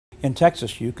In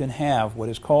Texas, you can have what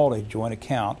is called a joint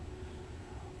account,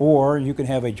 or you can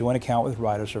have a joint account with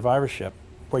right of survivorship,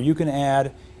 where you can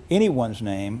add anyone's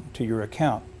name to your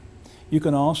account. You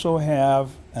can also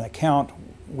have an account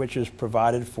which is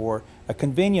provided for a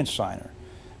convenience signer,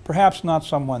 perhaps not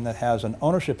someone that has an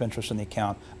ownership interest in the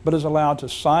account, but is allowed to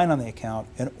sign on the account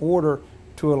in order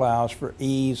to allow for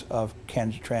ease of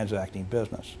transacting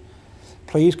business.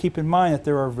 Please keep in mind that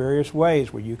there are various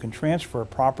ways where you can transfer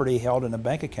property held in a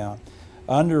bank account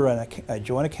under a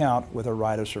joint account with a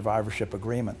right of survivorship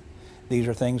agreement. These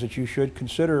are things that you should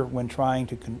consider when trying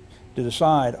to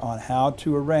decide on how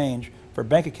to arrange for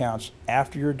bank accounts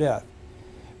after your death.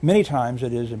 Many times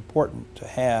it is important to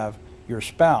have your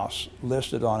spouse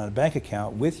listed on a bank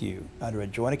account with you under a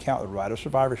joint account with right of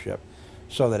survivorship,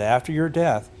 so that after your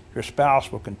death, your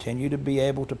spouse will continue to be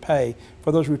able to pay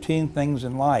for those routine things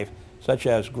in life, such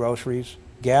as groceries,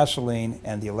 gasoline,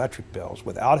 and the electric bills,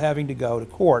 without having to go to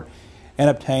court and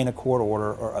obtain a court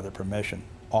order or other permission,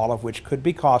 all of which could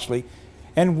be costly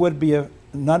and would be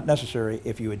not necessary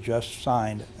if you had just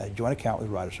signed a joint account with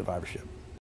right of survivorship.